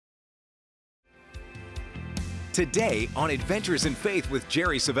Today on Adventures in Faith with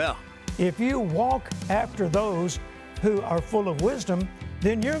Jerry Savelle. If you walk after those who are full of wisdom,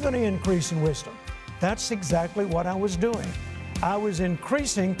 then you're going to increase in wisdom. That's exactly what I was doing. I was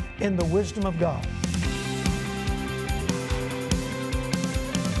increasing in the wisdom of God.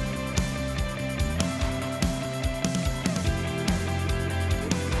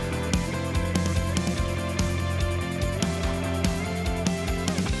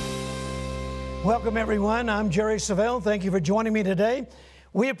 Welcome, everyone. I'm Jerry Savelle. Thank you for joining me today.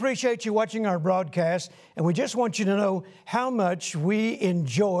 We appreciate you watching our broadcast, and we just want you to know how much we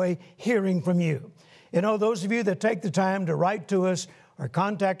enjoy hearing from you. You know, those of you that take the time to write to us or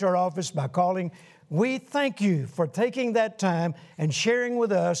contact our office by calling, we thank you for taking that time and sharing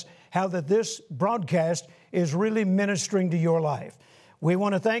with us how that this broadcast is really ministering to your life. We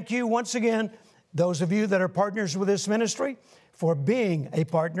want to thank you once again, those of you that are partners with this ministry, for being a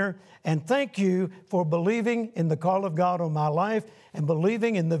partner, and thank you for believing in the call of God on my life and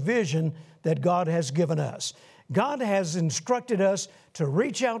believing in the vision that God has given us. God has instructed us to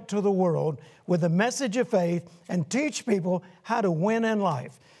reach out to the world with a message of faith and teach people how to win in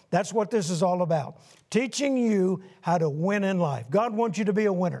life. That's what this is all about, teaching you how to win in life. God wants you to be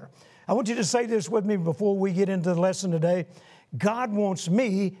a winner. I want you to say this with me before we get into the lesson today. God wants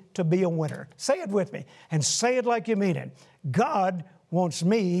me to be a winner. Say it with me and say it like you mean it. God wants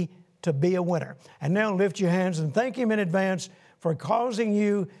me to be a winner. And now lift your hands and thank Him in advance for causing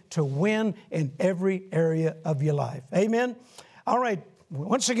you to win in every area of your life. Amen? All right,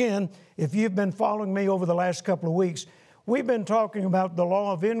 once again, if you've been following me over the last couple of weeks, we've been talking about the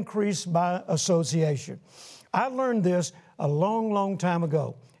law of increase by association. I learned this a long, long time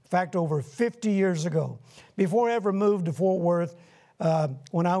ago. In fact, over 50 years ago. Before I ever moved to Fort Worth,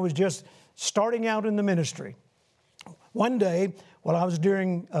 when I was just starting out in the ministry. One day, while I was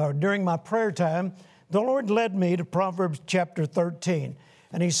during my prayer time, the Lord led me to Proverbs chapter 13.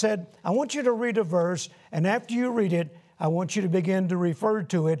 And He said, I want you to read a verse, and after you read it, I want you to begin to refer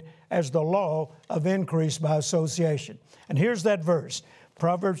to it as the law of increase by association. And here's that verse,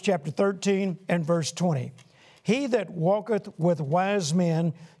 Proverbs chapter 13 and verse 20. He that walketh with wise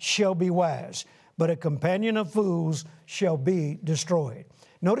men shall be wise, but a companion of fools shall be destroyed.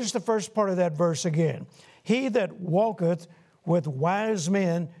 Notice the first part of that verse again. He that walketh with wise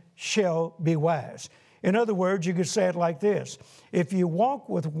men shall be wise. In other words, you could say it like this. If you walk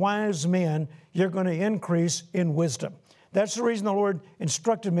with wise men, you're going to increase in wisdom. That's the reason the Lord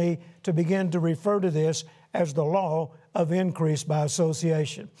instructed me to begin to refer to this as the law of increase by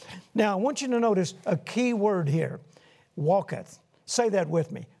association. Now, I want you to notice a key word here, walketh. Say that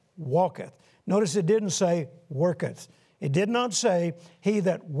with me, walketh. Notice it didn't say worketh. It did not say, he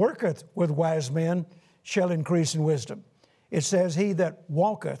that worketh with wise men shall increase in wisdom. It says, he that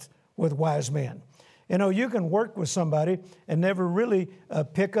walketh with wise men. You know, you can work with somebody and never really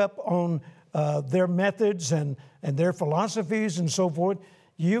pick up on their methods and their philosophies and so forth.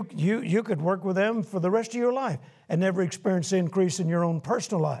 You could work with them for the rest of your life and never experience increase in your own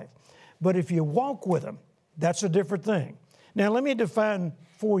personal life. But if you walk with them, that's a different thing. Now, let me define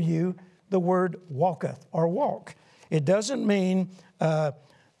for you the word walketh or walk. It doesn't mean,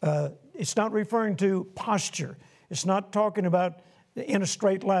 it's not referring to posture. It's not talking about in a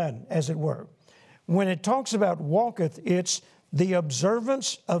straight line, as it were. When it talks about walketh, it's the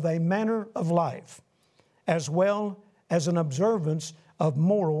observance of a manner of life, as well as an observance of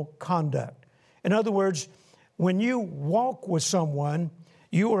moral conduct. In other words, when you walk with someone,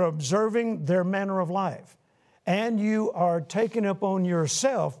 you are observing their manner of life, and you are taking upon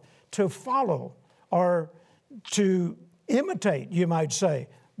yourself to follow or to imitate, you might say,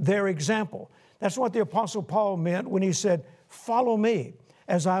 their example. That's what the Apostle Paul meant when he said, follow me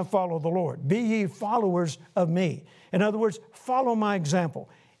as I follow the Lord. Be ye followers of me. In other words, follow my example.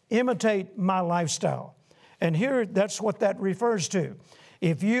 Imitate my lifestyle. And here, that's what that refers to.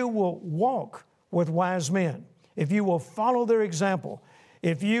 If you will walk with wise men, if you will follow their example,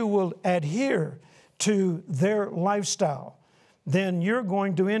 if you will adhere to their lifestyle, then you're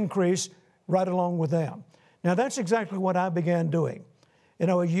going to increase right along with them. Now, that's exactly what I began doing. You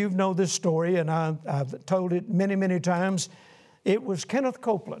know, you know this story, and I've told it many, many times. It was Kenneth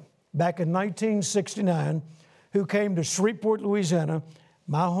Copeland back in 1969 who came to Shreveport, Louisiana,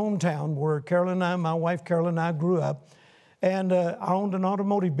 my hometown, where my wife Carolyn and I grew up, and I owned an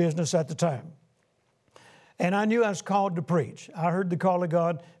automotive business at the time. And I knew I was called to preach. I heard the call of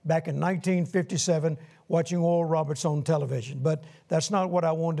God back in 1957 watching Oral Roberts on television, but that's not what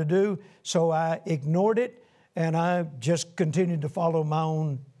I wanted to do, so I ignored it, and I just continued to follow my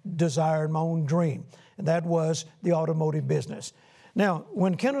own desire and my own dream, and that was the automotive business. Now,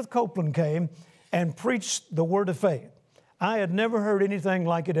 when Kenneth Copeland came, and preach the word of faith. I had never heard anything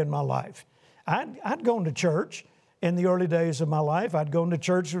like it in my life. I'd gone to church in the early days of my life. I'd gone to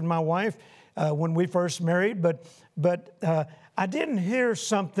church with my wife when we first married, but I didn't hear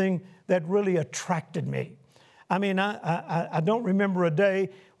something that really attracted me. I mean, I don't remember a day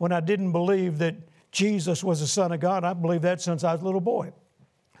when I didn't believe that Jesus was the Son of God. I believed that since I was a little boy.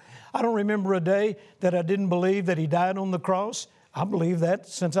 I don't remember a day that I didn't believe that He died on the cross. I believed that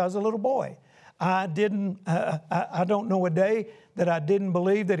since I was a little boy. I don't know a day that I didn't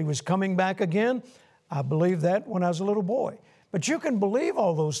believe that He was coming back again. I believed that when I was a little boy. But you can believe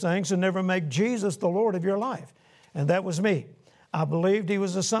all those things and never make Jesus the Lord of your life. And that was me. I believed He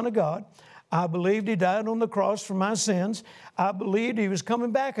was the Son of God. I believed He died on the cross for my sins. I believed He was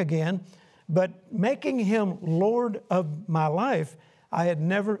coming back again. But making Him Lord of my life, I had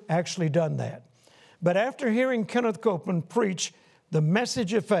never actually done that. But after hearing Kenneth Copeland preach the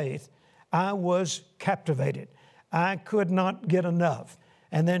message of faith, I was captivated. I could not get enough.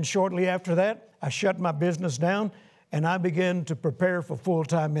 And then shortly after that, I shut my business down and I began to prepare for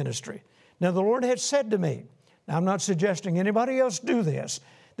full-time ministry. Now, the Lord had said to me, now I'm not suggesting anybody else do this.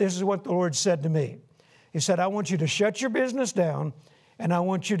 This is what the Lord said to me. He said, I want you to shut your business down and I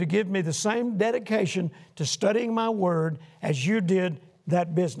want you to give me the same dedication to studying my word as you did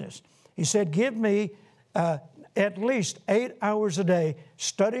that business. He said, give me at least 8 hours a day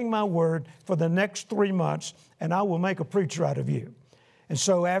studying my word for the next 3 months, and I will make a preacher out of you. And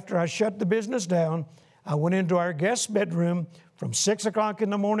so after I shut the business down, I went into our guest bedroom from 6 o'clock in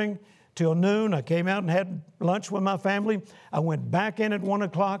the morning till noon. I came out and had lunch with my family. I went back in at 1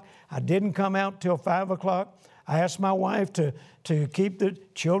 o'clock. I didn't come out till 5 o'clock. I asked my wife to keep the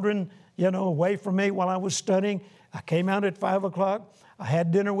children, away from me while I was studying. I came out at 5 o'clock. I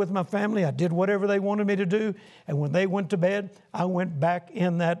had dinner with my family. I did whatever they wanted me to do. And when they went to bed, I went back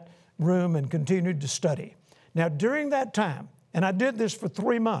in that room and continued to study. Now, during that time, and I did this for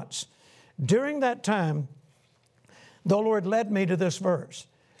 3 months, during that time, the Lord led me to this verse.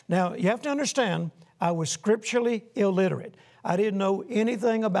 Now, you have to understand, I was scripturally illiterate. I didn't know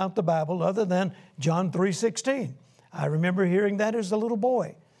anything about the Bible other than John 3:16. I remember hearing that as a little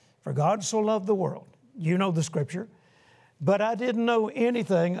boy. For God so loved the world. You know the scripture. But I didn't know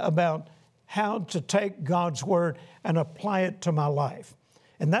anything about how to take God's word and apply it to my life.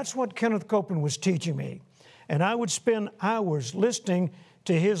 And that's what Kenneth Copeland was teaching me. And I would spend hours listening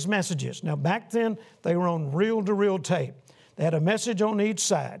to his messages. Now, back then, they were on reel-to-reel tape. They had a message on each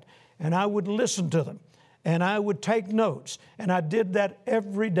side, and I would listen to them, and I would take notes. And I did that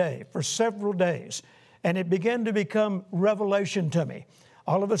every day for several days. And it began to become revelation to me.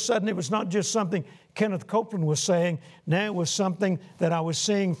 All of a sudden, it was not just something Kenneth Copeland was saying. Now it was something that I was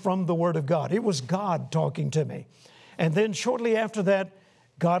seeing from the Word of God. It was God talking to me. And then shortly after that,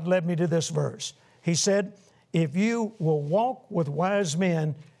 God led me to this verse. He said, if you will walk with wise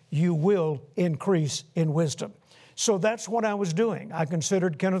men, you will increase in wisdom. So that's what I was doing. I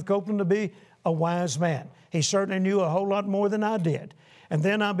considered Kenneth Copeland to be a wise man. He certainly knew a whole lot more than I did. And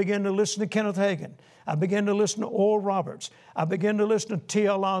then I began to listen to Kenneth Hagin. I began to listen to Oral Roberts. I began to listen to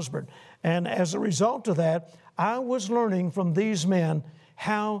T.L. Osborne. And as a result of that, I was learning from these men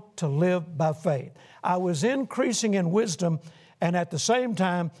how to live by faith. I was increasing in wisdom, and at the same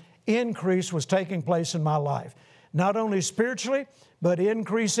time, increase was taking place in my life. Not only spiritually, but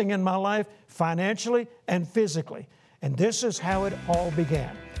increasing in my life financially and physically. And this is how it all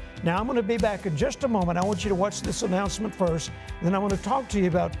began. Now, I'm going to be back in just a moment. I want you to watch this announcement first. Then I want to talk to you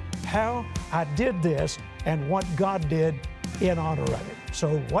about how I did this and what God did in honor of it.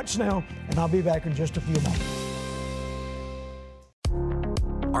 So watch now, and I'll be back in just a few moments.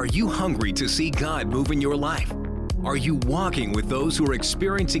 Are you hungry to see God move in your life? Are you walking with those who are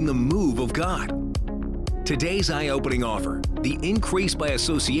experiencing the move of God? Today's eye-opening offer, the Increase by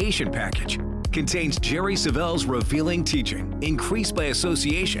Association package, contains Jerry Savelle's revealing teaching, Increase by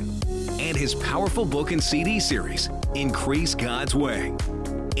Association, and his powerful book and CD series, Increase God's Way.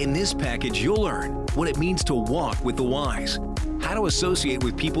 In this package, you'll learn what it means to walk with the wise, how to associate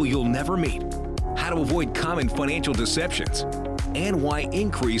with people you'll never meet, how to avoid common financial deceptions, and why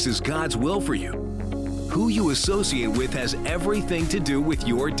increase is God's will for you. Who you associate with has everything to do with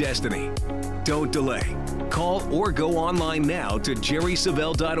your destiny. Don't delay. Call or go online now to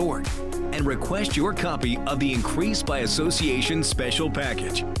jerrysavelle.org and request your copy of the Increase by Association special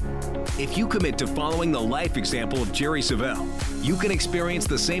package. If you commit to following the life example of Jerry Savelle, you can experience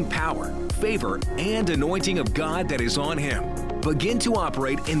the same power, favor, and anointing of God that is on him. Begin to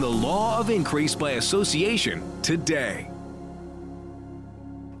operate in the law of increase by association today.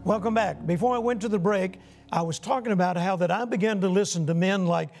 Welcome back. Before I went to the break, I was talking about how that I began to listen to men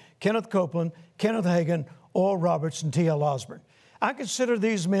like Kenneth Copeland, Kenneth Hagin, Oral Roberts, and T.L. Osborne. I consider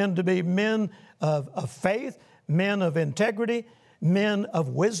these men to be men of faith, men of integrity, men of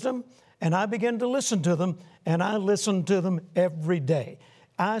wisdom, and I began to listen to them, and I listened to them every day.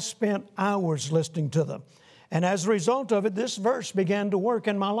 I spent hours listening to them. And as a result of it, this verse began to work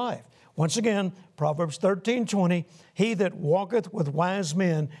in my life. Once again, Proverbs 13:20, he that walketh with wise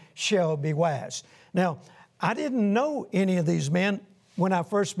men shall be wise. Now, I didn't know any of these men when I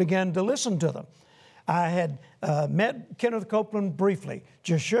first began to listen to them. I had met Kenneth Copeland briefly,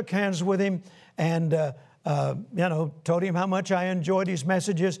 just shook hands with him, and told him how much I enjoyed his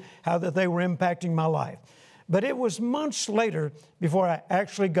messages, how that they were impacting my life. But it was months later before I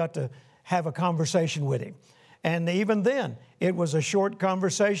actually got to have a conversation with him. And even then, it was a short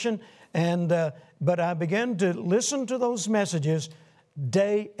conversation, but I began to listen to those messages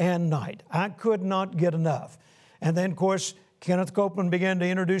day and night. I could not get enough. And then, of course, Kenneth Copeland began to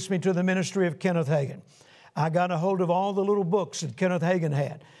introduce me to the ministry of Kenneth Hagin. I got a hold of all the little books that Kenneth Hagin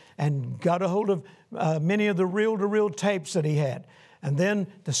had, and got a hold of many of the reel-to-reel tapes that he had. And then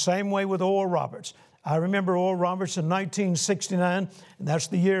the same way with Oral Roberts. I remember Oral Roberts in 1969, and that's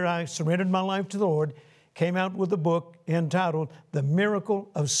the year I surrendered my life to the Lord, came out with a book entitled The Miracle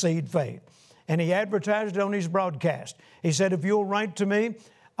of Seed Faith. And he advertised it on his broadcast. He said, if you'll write to me,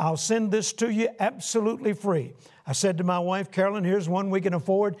 I'll send this to you absolutely free. I said to my wife, Carolyn, here's one we can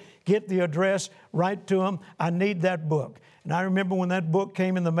afford. Get the address, write to him. I need that book. And I remember when that book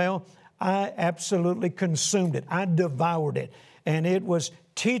came in the mail, I absolutely consumed it. I devoured it. And it was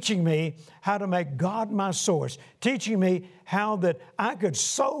teaching me how to make God my source, teaching me how that I could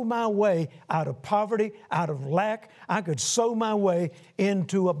sow my way out of poverty, out of lack. I could sow my way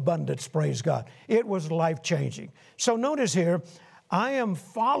into abundance, praise God. It was life-changing. So notice here, I am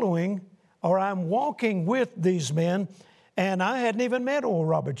following, or I'm walking with these men, and I hadn't even met Oral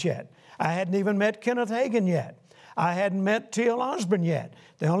Roberts yet. I hadn't even met Kenneth Hagin yet. I hadn't met T.L. Osborne yet.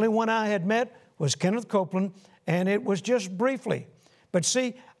 The only one I had met was Kenneth Copeland, and it was just briefly. But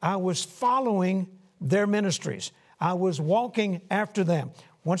see, I was following their ministries. I was walking after them.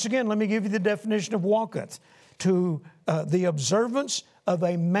 Once again, let me give you the definition of walketh: to the observance of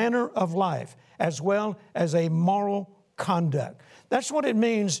a manner of life as well as a moral conduct. That's what it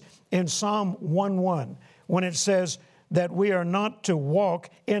means in Psalm 1:1 when it says that we are not to walk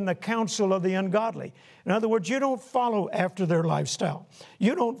in the counsel of the ungodly. In other words, you don't follow after their lifestyle.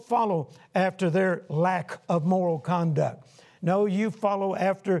 You don't follow after their lack of moral conduct. No, you follow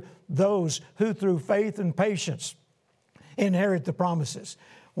after those who through faith and patience inherit the promises.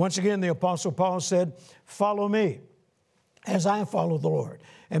 Once again, the Apostle Paul said, follow me as I follow the Lord.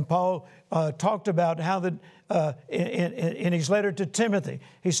 And Paul talked about how that in his letter to Timothy,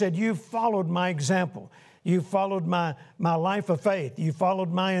 he said, you followed my example. You followed my life of faith. You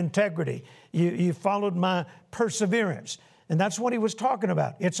followed my integrity. You followed my perseverance. And that's what he was talking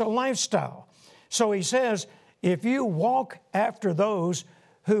about. It's a lifestyle. So he says, if you walk after those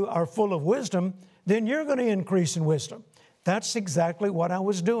who are full of wisdom, then you're going to increase in wisdom. That's exactly what I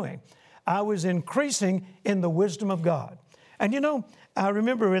was doing. I was increasing in the wisdom of God. And you know, I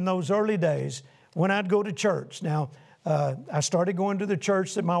remember in those early days when I'd go to church. Now, I started going to the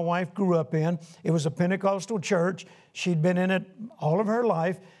church that my wife grew up in. It was a Pentecostal church. She'd been in it all of her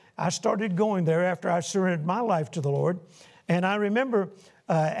life. I started going there after I surrendered my life to the Lord. And I remember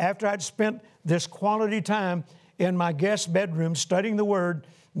after I'd spent this quality time in my guest bedroom studying the Word,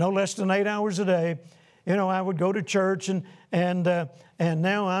 no less than 8 hours a day, you know, I would go to church, and now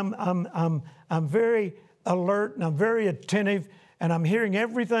I'm very alert and I'm very attentive, and I'm hearing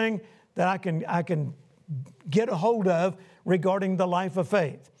everything that I can get a hold of regarding the life of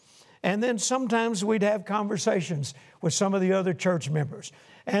faith. And then sometimes we'd have conversations with some of the other church members,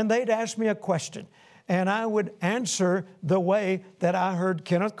 and they'd ask me a question, and I would answer the way that I heard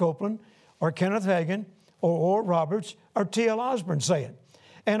Kenneth Copeland or Kenneth Hagin or Oral Roberts or T.L. Osborne say it.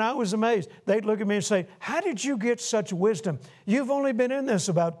 And I was amazed. They'd look at me and say, how did you get such wisdom? You've only been in this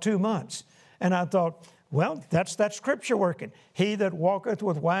about 2 months. And I thought, well, that's that scripture working. He that walketh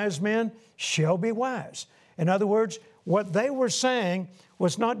with wise men shall be wise. In other words, what they were saying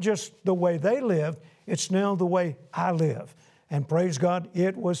was not just the way they lived, it's now the way I live. And praise God,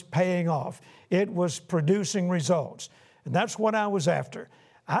 it was paying off. It was producing results. And that's what I was after.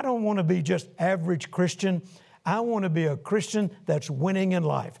 I don't want to be just average Christian. I want to be a Christian that's winning in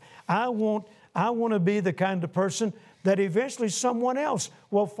life. I want to be the kind of person that eventually someone else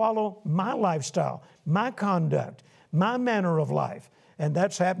will follow my lifestyle, my conduct, my manner of life. And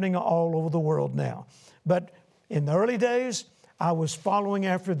that's happening all over the world now. But in the early days, I was following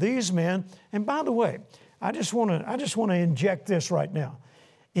after these men. And by the way, I just want to inject this right now.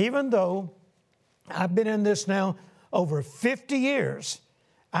 Even though I've been in this now over 50 years,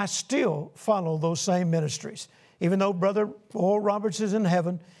 I still follow those same ministries. Even though Brother Oral Roberts is in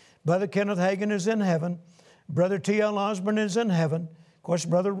heaven, Brother Kenneth Hagin is in heaven, Brother T.L. Osborne is in heaven, of course,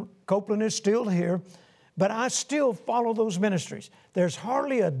 Brother Copeland is still here, but I still follow those ministries. There's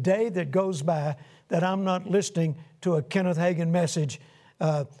hardly a day that goes by that I'm not listening to a Kenneth Hagin message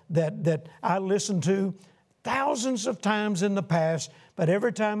that I listened to thousands of times in the past, but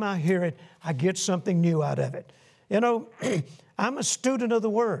every time I hear it, I get something new out of it. You know, I'm a student of the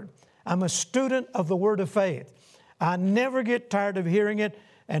Word. I'm a student of the Word of faith. I never get tired of hearing it,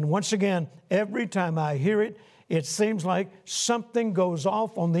 and once again, every time I hear it, it seems like something goes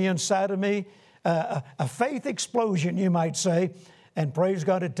off on the inside of me, a faith explosion, you might say, and praise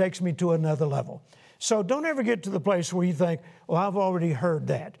God, it takes me to another level. So don't ever get to the place where you think, oh, I've already heard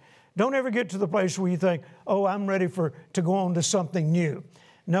that. Don't ever get to the place where you think, oh, I'm ready to go on to something new.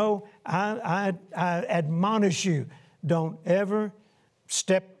 No, I admonish you, don't ever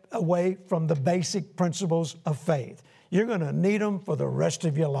step away from the basic principles of faith. You're going to need them for the rest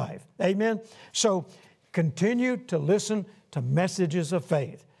of your life. Amen? So continue to listen to messages of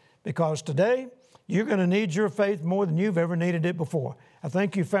faith, because today you're going to need your faith more than you've ever needed it before. I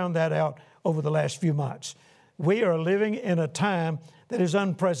think you found that out over the last few months. We are living in a time that is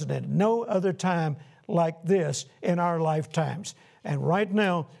unprecedented. No other time like this in our lifetimes. And right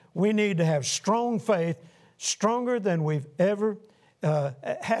now, we need to have strong faith, stronger than we've ever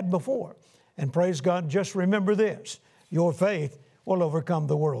had before. And praise God, just remember this: your faith will overcome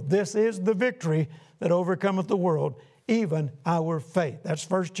the world. This is the victory that overcometh the world, even our faith. That's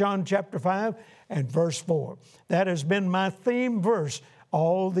 1 John chapter 5 and verse 4. That has been my theme verse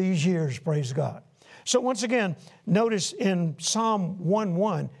all these years, praise God. So once again, notice in Psalm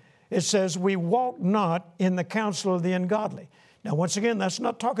 1:1, it says, we walk not in the counsel of the ungodly. Now, once again, that's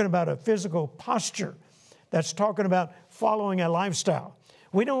not talking about a physical posture. That's talking about following a lifestyle.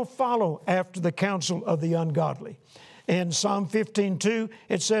 We don't follow after the counsel of the ungodly. In Psalm 15:2,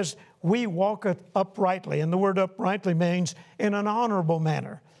 it says, we walketh uprightly. And the word uprightly means in an honorable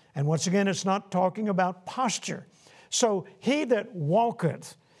manner. And once again, it's not talking about posture. So he that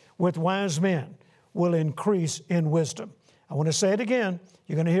walketh with wise men will increase in wisdom. I want to say it again.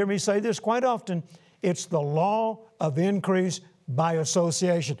 You're going to hear me say this quite often. It's the law of increase by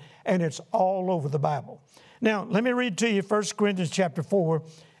association, and it's all over the Bible. Now, let me read to you 1 Corinthians chapter 4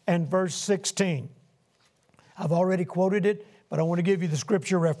 and verse 16. I've already quoted it, but I want to give you the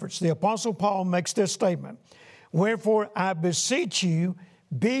scripture reference. The Apostle Paul makes this statement: wherefore I beseech you,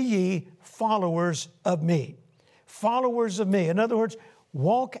 be ye followers of me. Followers of me. In other words,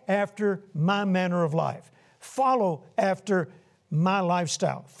 walk after my manner of life. Follow after my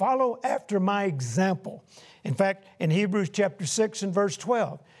lifestyle. Follow after my example. In fact, in Hebrews chapter 6 and verse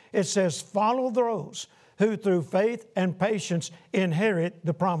 12, it says, follow those who through faith and patience inherit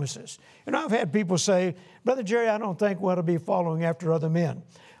the promises. You know, I've had people say, Brother Jerry, I don't think we ought to be following after other men.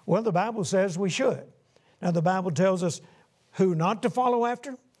 Well, the Bible says we should. Now, the Bible tells us who not to follow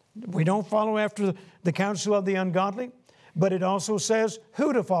after. We don't follow after the counsel of the ungodly, but it also says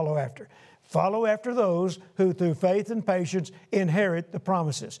who to follow after. Follow after those who through faith and patience inherit the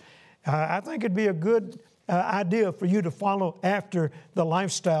promises. I think it'd be a good idea for you to follow after the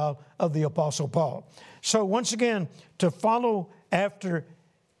lifestyle of the Apostle Paul. So once again, to follow after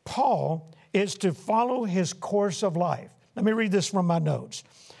Paul is to follow his course of life. Let me read this from my notes.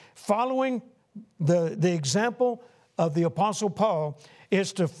 Following the example of the Apostle Paul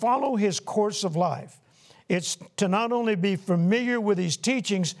is to follow his course of life. It's to not only be familiar with his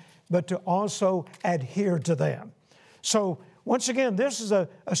teachings, but to also adhere to them. So once again, this is a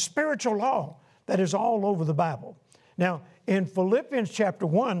spiritual law that is all over the Bible. Now, in Philippians chapter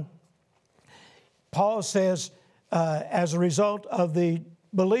 1, Paul says, as a result of the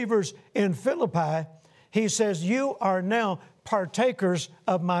believers in Philippi, he says, you are now partakers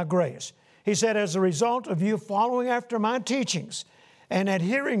of my grace. He said, as a result of you following after my teachings and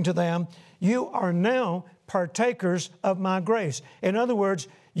adhering to them, you are now partakers of my grace. In other words,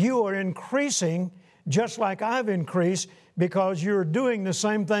 you are increasing just like I've increased because you're doing the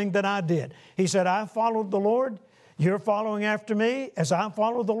same thing that I did. He said, I followed the Lord. You're following after me as I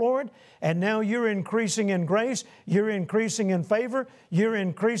follow the Lord, and now you're increasing in grace, you're increasing in favor, you're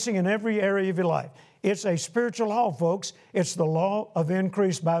increasing in every area of your life. It's a spiritual law, folks. It's the law of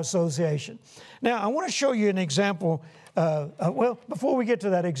increase by association. Now, I want to show you an example. Well, before we get to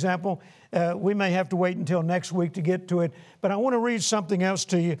that example, we may have to wait until next week to get to it, but I want to read something else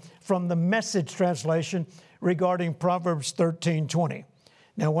to you from the Message translation regarding Proverbs 13:20.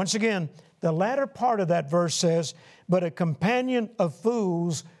 Now, once again, the latter part of that verse says, but a companion of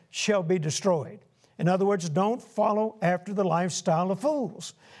fools shall be destroyed. In other words, don't follow after the lifestyle of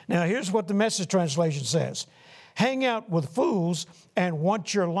fools. Now, here's what the Message translation says. Hang out with fools and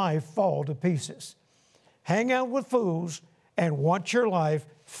watch your life fall to pieces. Hang out with fools and watch your life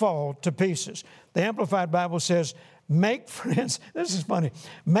fall to pieces. The Amplified Bible says, make friends, this is funny,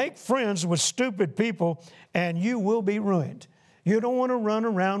 make friends with stupid people and you will be ruined. You don't want to run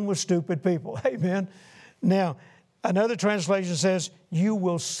around with stupid people. Amen. Now, another translation says, you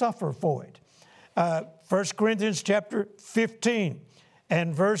will suffer for it. 1 Corinthians chapter 15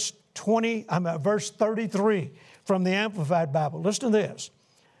 and verse 33 from the Amplified Bible. Listen to this.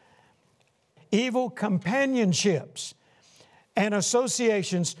 Evil companionships and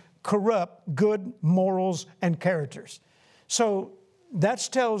associations corrupt good morals and characters. So that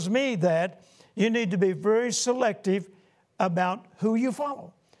tells me that you need to be very selective about who you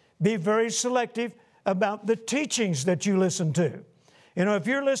follow. Be very selective about the teachings that you listen to. You know, if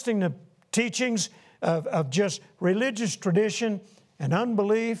you're listening to teachings of just religious tradition and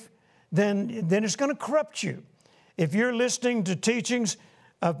unbelief, then it's going to corrupt you. If you're listening to teachings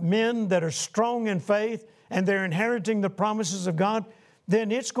of men that are strong in faith and they're inheriting the promises of God,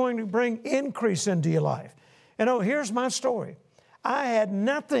 then it's going to bring increase into your life. You know, here's my story. I had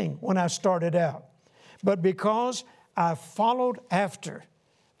nothing when I started out, but because I followed after,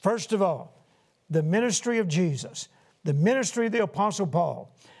 first of all, the ministry of Jesus, the ministry of the Apostle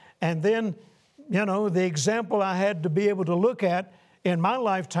Paul, and then, you know, the example I had to be able to look at in my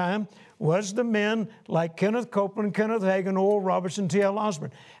lifetime was the men like Kenneth Copeland, Kenneth Hagin, Oral Robertson, T.L.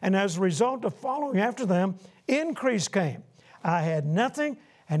 Osborne. And as a result of following after them, increase came. I had nothing,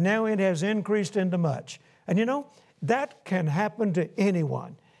 and now it has increased into much. And you know, that can happen to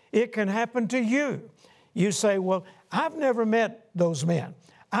anyone. It can happen to you. You say, well, I've never met those men.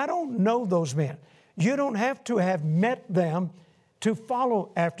 I don't know those men. You don't have to have met them to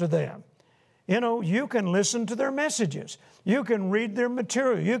follow after them. You know, you can listen to their messages. You can read their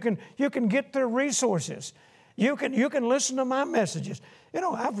material. You can get their resources. You can listen to my messages. You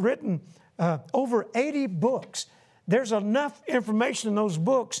know, I've written over 80 books. There's enough information in those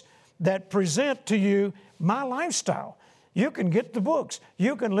books that present to you my lifestyle. You can get the books.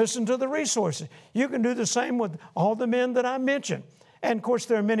 You can listen to the resources. You can do the same with all the men that I mentioned. And of course,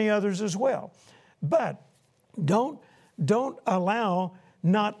 there are many others as well. But don't allow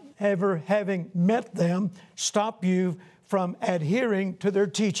not ever having met them stop you from adhering to their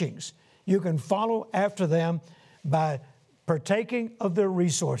teachings. You can follow after them by partaking of their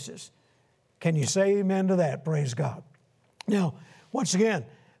resources. Can you say amen to that? Praise God. Now, once again,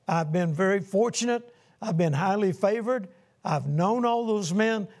 I've been very fortunate. I've been highly favored. I've known all those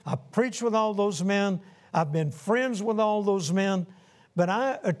men. I've preached with all those men. I've been friends with all those men. But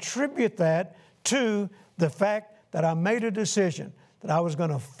I attribute that to the fact that I made a decision that I was going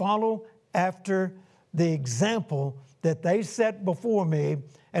to follow after the example that they set before me.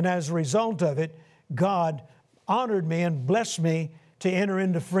 And as a result of it, God honored me and blessed me to enter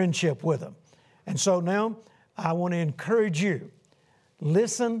into friendship with them. And so now I want to encourage you,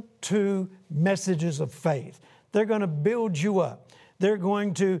 listen to messages of faith. They're going to build you up. They're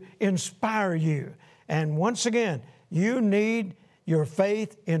going to inspire you. And once again, you need your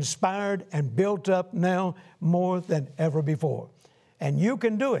faith inspired and built up now more than ever before. And you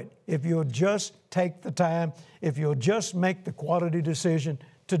can do it if you'll just take the time, if you'll just make the quality decision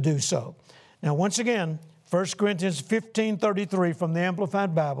to do so. Now, once again, 1 Corinthians 15:33 from the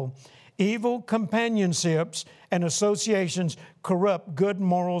Amplified Bible, evil companionships and associations corrupt good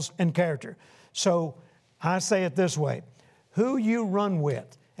morals and character. So I say it this way, who you run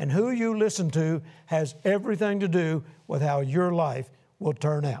with and who you listen to has everything to do with how your life will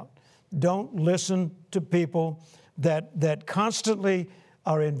turn out. Don't listen to people that constantly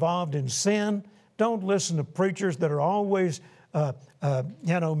are involved in sin. Don't listen to preachers that are always,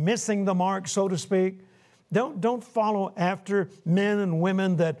 missing the mark, so to speak. Don't follow after men and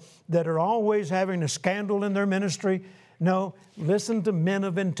women that are always having a scandal in their ministry. No, listen to men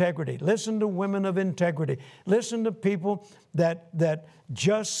of integrity. Listen to women of integrity. Listen to people that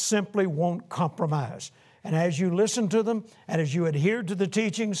just simply won't compromise. And as you listen to them and as you adhere to the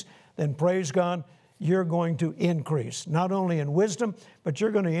teachings, then praise God, you're going to increase, not only in wisdom, but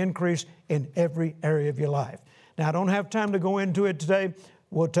you're going to increase in every area of your life. Now, I don't have time to go into it today.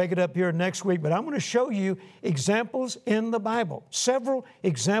 We'll take it up here next week, but I'm going to show you examples in the Bible, several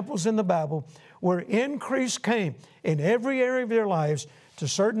examples in the Bible where increase came in every area of their lives to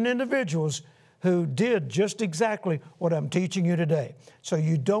certain individuals who did just exactly what I'm teaching you today. So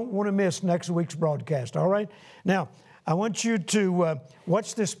you don't want to miss next week's broadcast, all right? Now, I want you to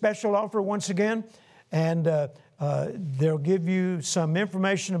watch this special offer once again, and they'll give you some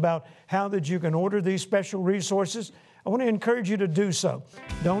information about how that you can order these special resources. I want to encourage you to do so.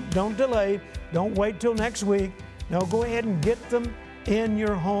 Don't delay. Don't wait till next week. No, go ahead and get them in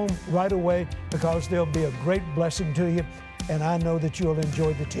your home right away, because they'll be a great blessing to you, and I know that you'll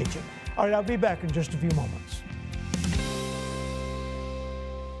enjoy the teaching. All right, I'll be back in just a few moments.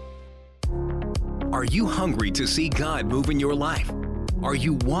 Are you hungry to see God move in your life? Are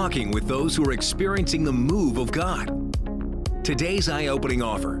you walking with those who are experiencing the move of God? Today's eye-opening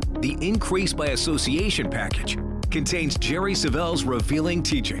offer, the Increase by Association package, contains Jerry Savelle's revealing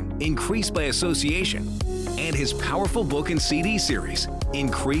teaching, Increase by Association, and his powerful book and CD series,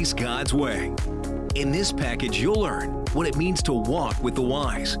 Increase God's Way. In this package, you'll learn what it means to walk with the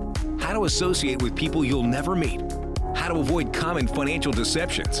wise, how to associate with people you'll never meet, how to avoid common financial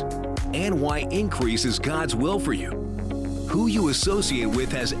deceptions, and why increase is God's will for you. Who you associate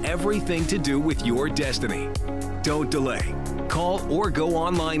with has everything to do with your destiny. Don't delay. Call or go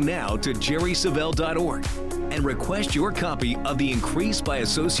online now to jerrysavelle.org and request your copy of the Increase by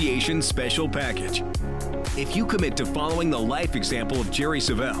Association special package. If you commit to following the life example of Jerry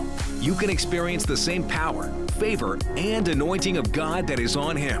Savelle, you can experience the same power, favor, and anointing of God that is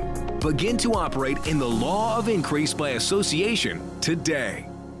on him. Begin to operate in the law of increase by association today.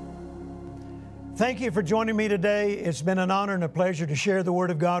 Thank you for joining me today. It's been an honor and a pleasure to share the Word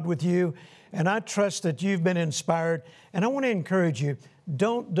of God with you, and I trust that you've been inspired. And I want to encourage you,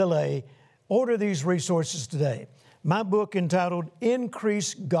 don't delay. Order these resources today. My book entitled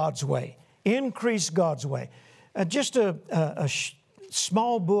Increase God's Way. Increase God's Way. Just a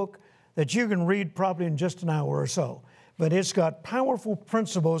small book that you can read probably in just an hour or so. But it's got powerful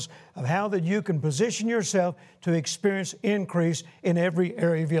principles of how that you can position yourself to experience increase in every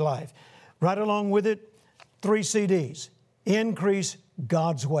area of your life. Right along with it, 3 CDs, Increase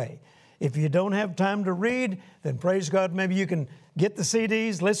God's Way. If you don't have time to read, then praise God, maybe you can get the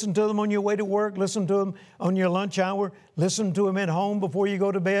CDs, listen to them on your way to work, listen to them on your lunch hour, listen to them at home before you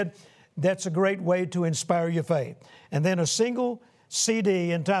go to bed. That's a great way to inspire your faith. And then a single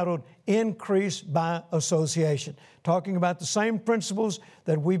CD entitled Increase by Association, talking about the same principles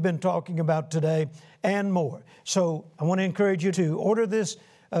that we've been talking about today and more. So I want to encourage you to order this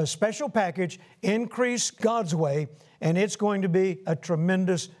special package, Increase God's Way, and it's going to be a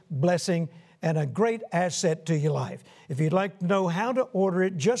tremendous blessing and a great asset to your life. If you'd like to know how to order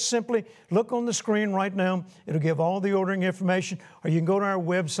it, just simply look on the screen right now. It'll give all the ordering information, or you can go to our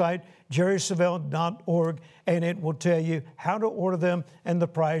website, jerrysavelle.org, and it will tell you how to order them and the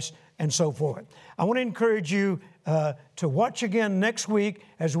price and so forth. I want to encourage you to watch again next week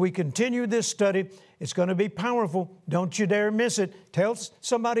as we continue this study. It's going to be powerful. Don't you dare miss it. Tell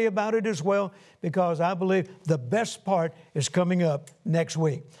somebody about it as well, because I believe the best part is coming up next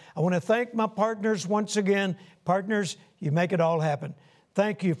week. I want to thank my partners once again. Partners, you make it all happen.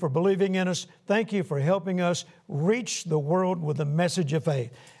 Thank you for believing in us. Thank you for helping us reach the world with the message of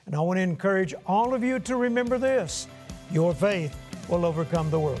faith. And I want to encourage all of you to remember this: your faith will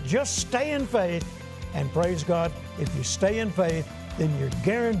overcome the world. Just stay in faith, and praise God, if you stay in faith, then you're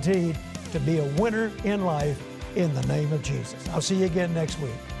guaranteed to be a winner in life in the name of Jesus. I'll see you again next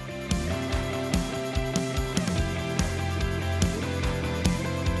week.